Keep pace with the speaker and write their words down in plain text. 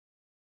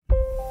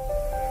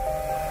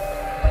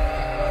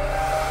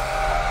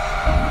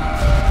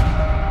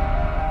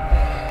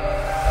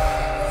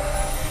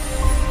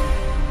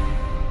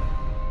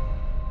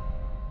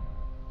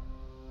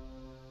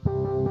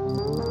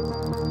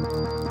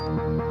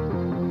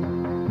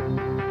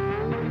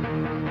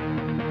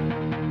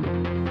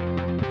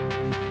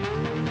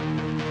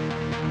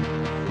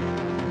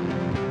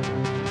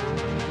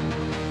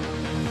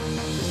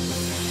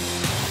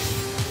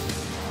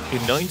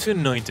In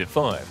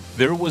 1995,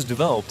 there was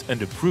developed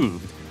and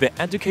approved the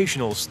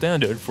educational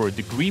standard for a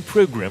degree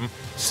program,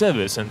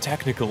 service and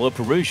technical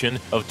operation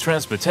of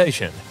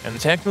transportation and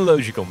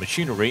technological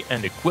machinery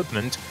and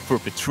equipment for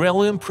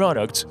petroleum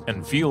products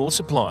and fuel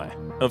supply.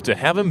 After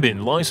having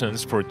been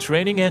licensed for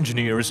training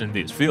engineers in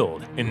this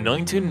field in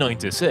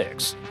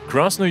 1996,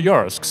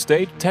 Krasnoyarsk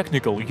State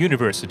Technical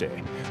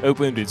University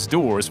opened its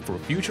doors for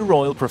future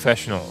oil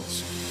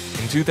professionals.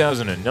 In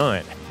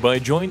 2009, by a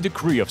joint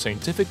decree of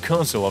Scientific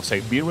Council of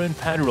Siberian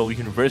Petroleum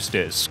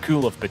University's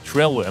School of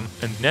Petroleum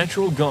and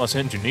Natural Gas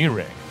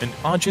Engineering and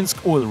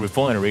Achinsk Oil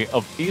Refinery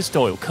of East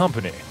Oil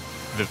Company,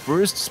 the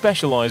first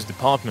specialized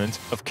department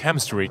of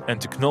chemistry and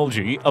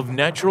technology of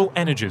natural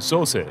energy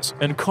sources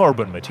and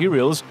carbon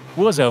materials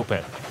was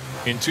opened.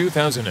 In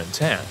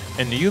 2010,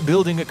 a new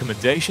building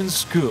accommodations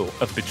school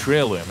of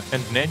petroleum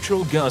and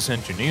natural gas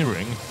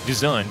engineering,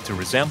 designed to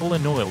resemble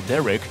an oil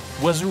derrick,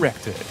 was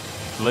erected.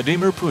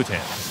 Vladimir Putin,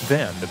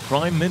 then the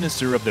Prime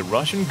Minister of the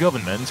Russian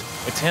government,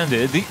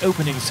 attended the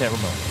opening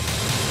ceremony.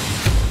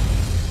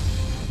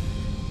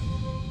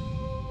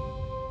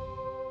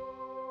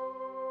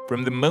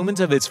 From the moment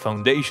of its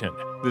foundation,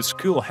 the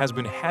school has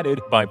been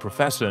headed by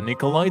Professor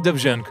Nikolai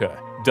Dovzhenko,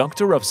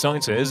 Doctor of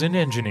Sciences in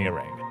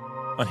Engineering.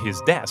 On his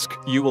desk,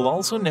 you will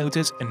also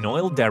notice an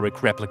oil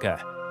derrick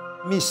replica.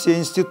 Миссия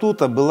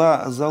института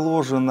была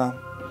заложена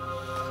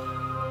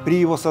при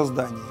его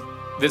создании.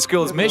 The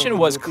school's mission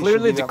was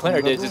clearly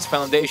declared at its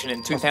foundation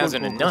in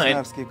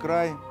 2009,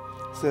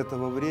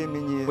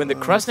 when the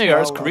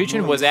Krasnoyarsk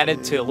region was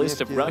added to a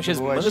list of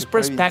Russia's most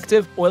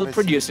prospective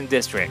oil-producing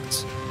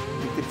districts.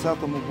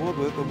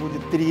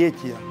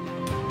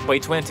 By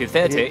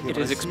 2030, it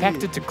is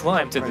expected to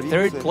climb to the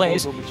third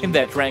place in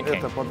that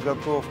ranking.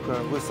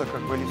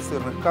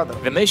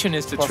 The mission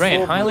is to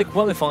train highly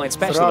qualified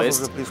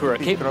specialists who are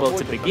capable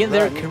to begin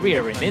their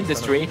career in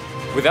industry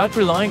without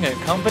relying on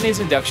companies'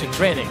 induction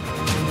training.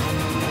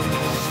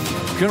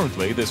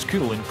 Currently, the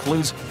school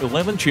includes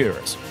 11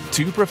 chairs,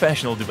 2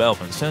 professional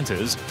development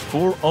centers,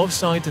 4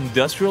 off-site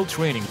industrial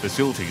training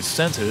facilities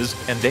centers,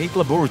 and 8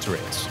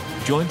 laboratories.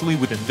 Jointly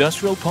with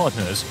industrial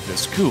partners, the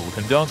school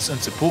conducts and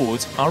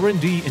supports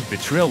R&D in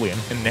petroleum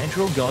and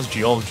natural gas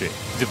geology,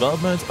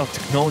 development of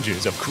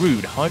technologies of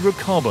crude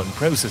hydrocarbon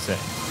processing,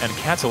 and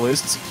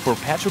catalysts for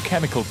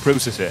petrochemical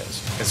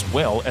processes, as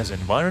well as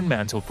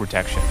environmental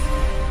protection.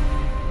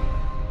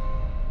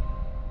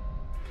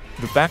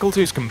 The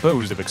faculty is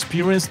composed of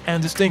experienced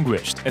and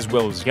distinguished, as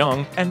well as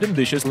young and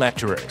ambitious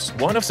lecturers.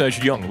 One of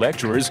such young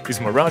lecturers is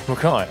Marat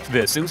Mukhaev,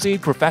 the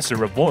Associate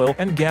Professor of Oil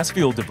and Gas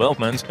Field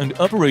Development and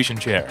Operation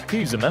Chair.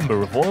 He is a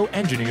member of Oil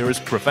Engineers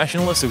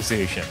Professional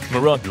Association.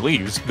 Marat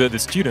believes that the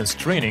students'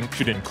 training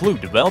should include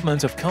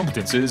development of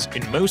competences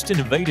in most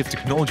innovative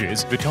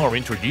technologies that are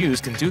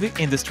introduced into the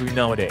industry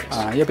nowadays.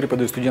 Я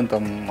преподаю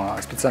студентам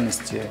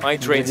специальности. I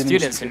train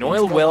students in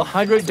oil well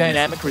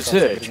hydrodynamic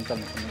research,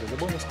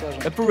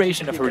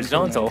 operation of horizontal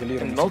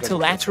and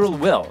multilateral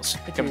wells,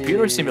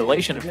 computer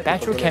simulation of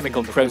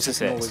petrochemical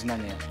processes.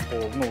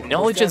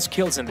 Knowledge and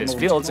skills in these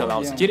fields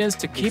allow students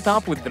to keep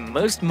up with the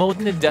most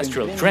modern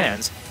industrial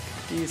trends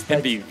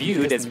and be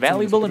viewed as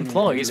valuable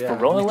employees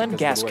for oil and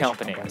gas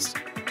companies.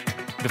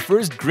 The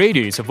first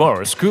graduates of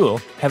our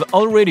school have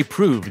already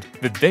proved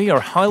that they are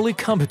highly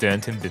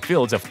competent in the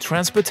fields of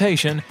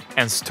transportation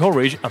and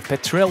storage of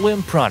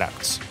petroleum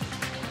products.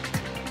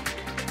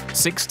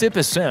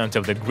 60%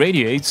 of the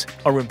graduates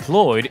are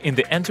employed in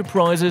the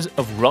enterprises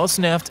of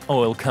Rosneft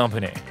Oil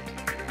Company.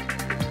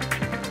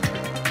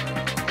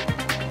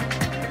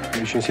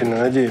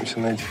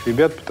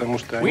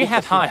 We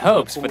have high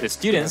hopes for the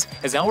students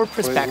as our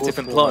prospective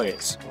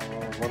employees.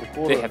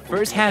 They have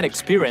first-hand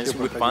experience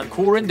with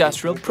Vancouver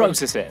industrial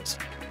processes.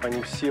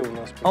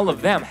 All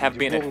of them have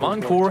been at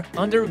Vancouver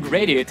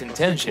undergraduate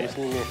internship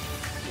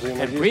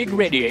and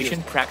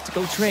pre-graduation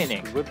practical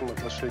training,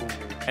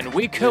 and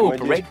we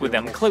cooperate with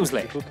them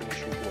closely.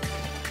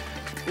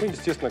 In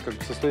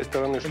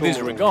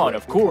this regard,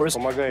 of course,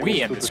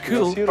 we and the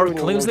school are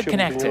closely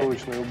connected.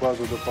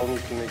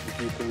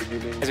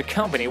 As a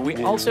company,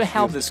 we also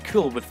help the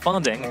school with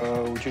funding,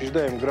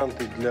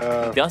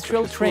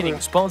 industrial training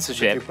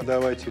sponsorship.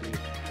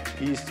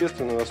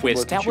 We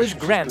establish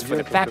grants for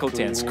the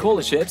faculty and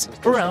scholarships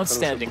for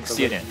outstanding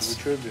students.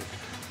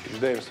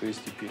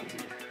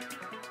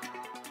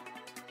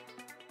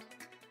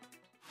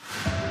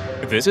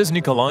 This is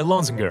Nikolai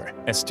Lonzinger,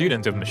 a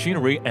student of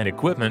Machinery and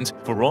Equipment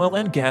for Oil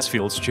and Gas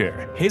Fields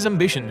Chair. His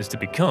ambition is to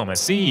become a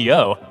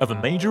CEO of a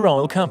major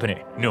oil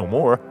company, no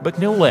more but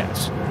no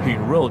less. He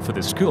enrolled for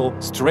the school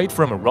straight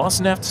from a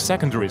Rosneft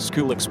secondary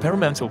school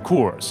experimental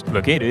course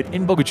located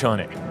in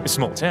Boguchany, a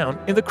small town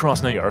in the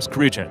Krasnoyarsk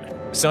region.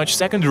 Such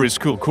secondary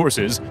school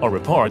courses are a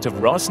part of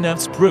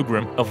Rosneft's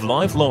program of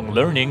lifelong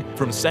learning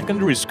from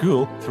secondary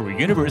school through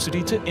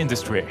university to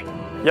industry.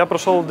 Я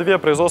прошел 2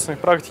 производственных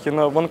практики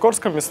на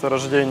ванкорском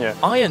месторождении.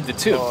 I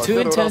undertook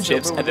 2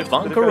 internships at the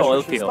Vancouver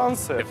oil field.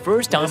 The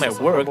first time I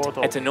worked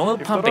at an oil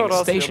pumping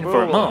station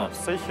for a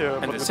month,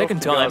 and the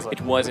second time it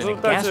was in a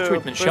gas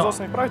treatment shop.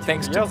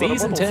 Thanks to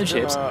these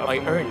internships, I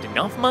earned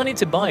enough money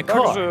to buy a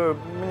car.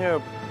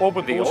 мне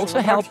опыт, They полученный also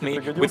на helped практике, me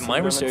with пригодился my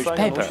для research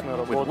написания paper,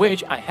 научной with работы.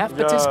 which I have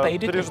Я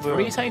participated in трижды 3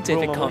 был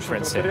scientific на научных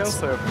conferences.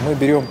 конференциях. Мы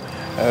берем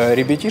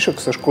ребятишек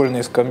со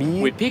школьной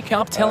скамьи. We pick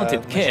up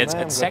talented kids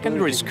at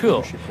secondary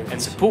school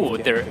and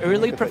support their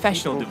early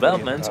professional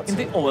development in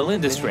the oil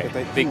industry.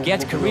 They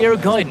get career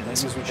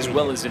guidance as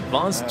well as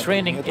advanced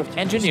training in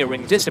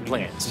engineering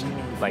disciplines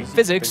like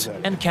physics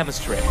and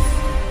chemistry.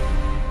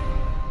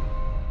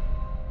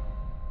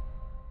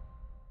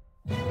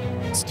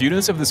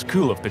 Students of the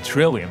School of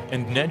Petroleum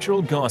and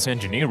Natural Gas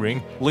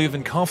Engineering live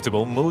in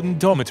comfortable modern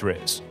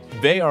dormitories.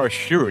 They are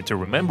sure to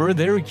remember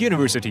their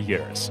university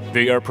years.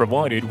 They are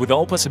provided with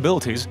all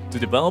possibilities to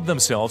develop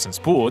themselves in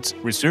sports,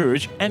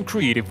 research, and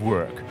creative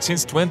work.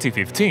 Since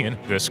 2015,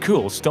 the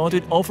school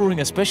started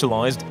offering a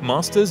specialized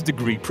master's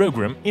degree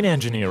program in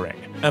engineering.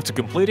 After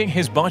completing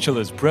his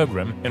bachelor's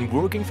program and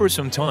working for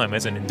some time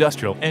as an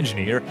industrial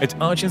engineer at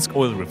Achinsk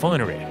oil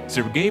refinery,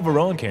 Sergei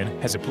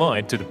Voronkin has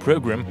applied to the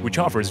program, which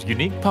offers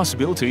unique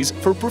possibilities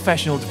for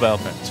professional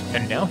development.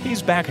 And now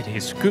he's back at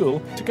his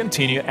school to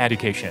continue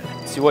education.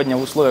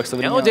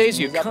 Nowadays,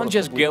 you can't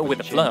just go with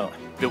the flow.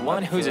 The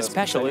one who is a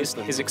specialist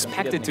is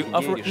expected to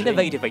offer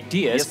innovative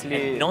ideas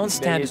and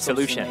non-standard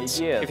solutions.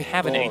 If you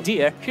have an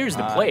idea, here's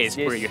the place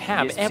where you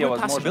have every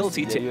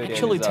possibility to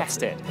actually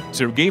test it.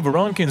 Sergei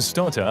Voronkin's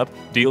startup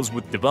deals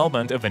with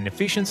development of an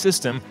efficient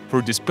system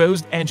for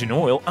disposed engine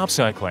oil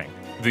upcycling.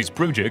 This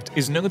project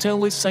is not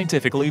only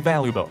scientifically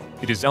valuable,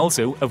 it is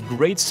also of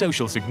great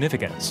social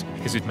significance,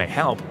 as it may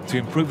help to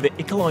improve the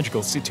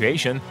ecological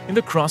situation in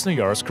the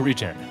Krasnoyarsk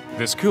region.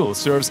 The school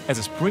serves as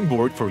a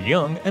springboard for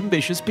young,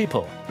 ambitious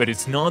people, but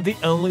it's not the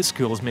only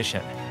school's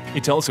mission.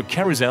 It also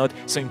carries out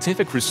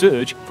scientific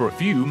research for a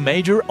few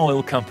major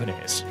oil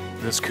companies.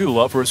 The school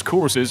offers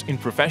courses in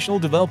professional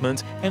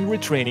development and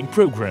retraining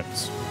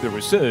programs. The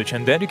Research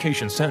and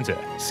Education Center,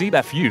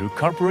 CBFU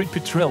Corporate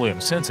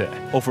Petroleum Center,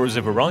 offers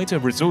a variety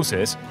of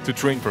resources to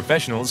train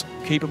professionals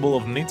capable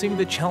of meeting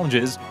the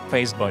challenges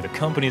faced by the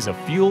companies of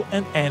fuel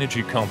and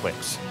energy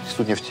complex.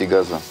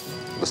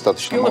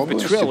 School of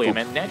Petroleum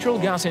and Natural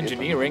Gas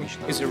Engineering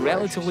is a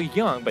relatively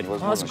young but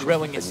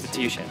fast-growing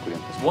institution.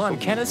 One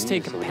cannot stay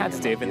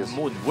competitive in the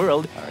modern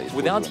world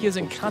without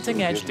using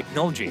cutting-edge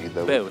technology,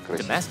 both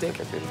domestic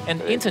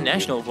and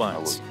international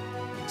ones.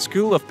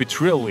 School of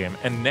Petroleum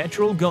and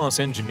Natural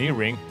Gas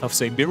Engineering of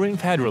Siberian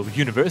Federal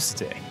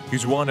University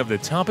is one of the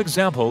top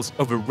examples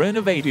of a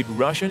renovated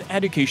Russian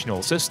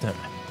educational system,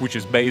 which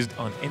is based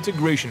on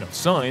integration of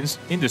science,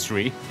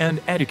 industry,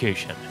 and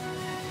education.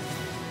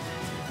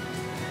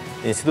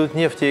 Институт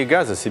нефти и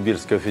газа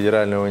Сибирского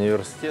федерального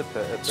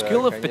университета.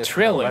 School of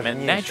Petroleum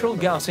and Natural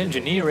Gas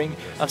Engineering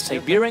of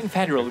Siberian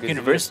Federal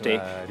University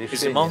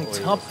is among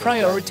top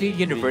priority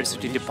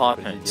university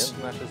departments.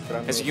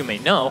 As you may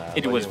know,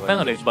 it was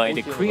founded by a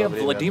decree of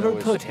Vladimir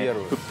Putin,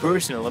 who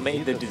personally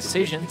made the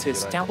decision to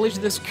establish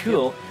the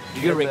school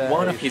during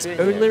one of his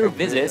earlier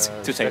visits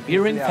to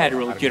Siberian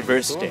Federal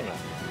University.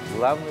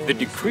 The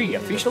decree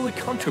officially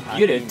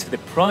contributed to the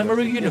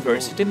primary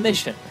university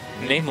mission,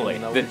 namely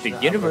that the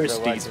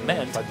university is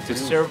meant to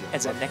serve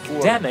as an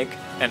academic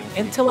and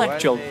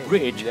intellectual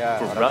bridge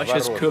for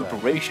Russia's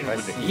cooperation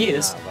with the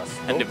East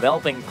and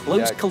developing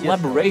close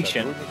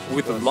collaboration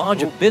with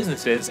larger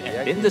businesses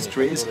and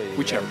industries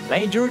which are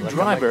major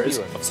drivers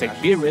of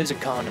Siberia's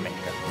economy.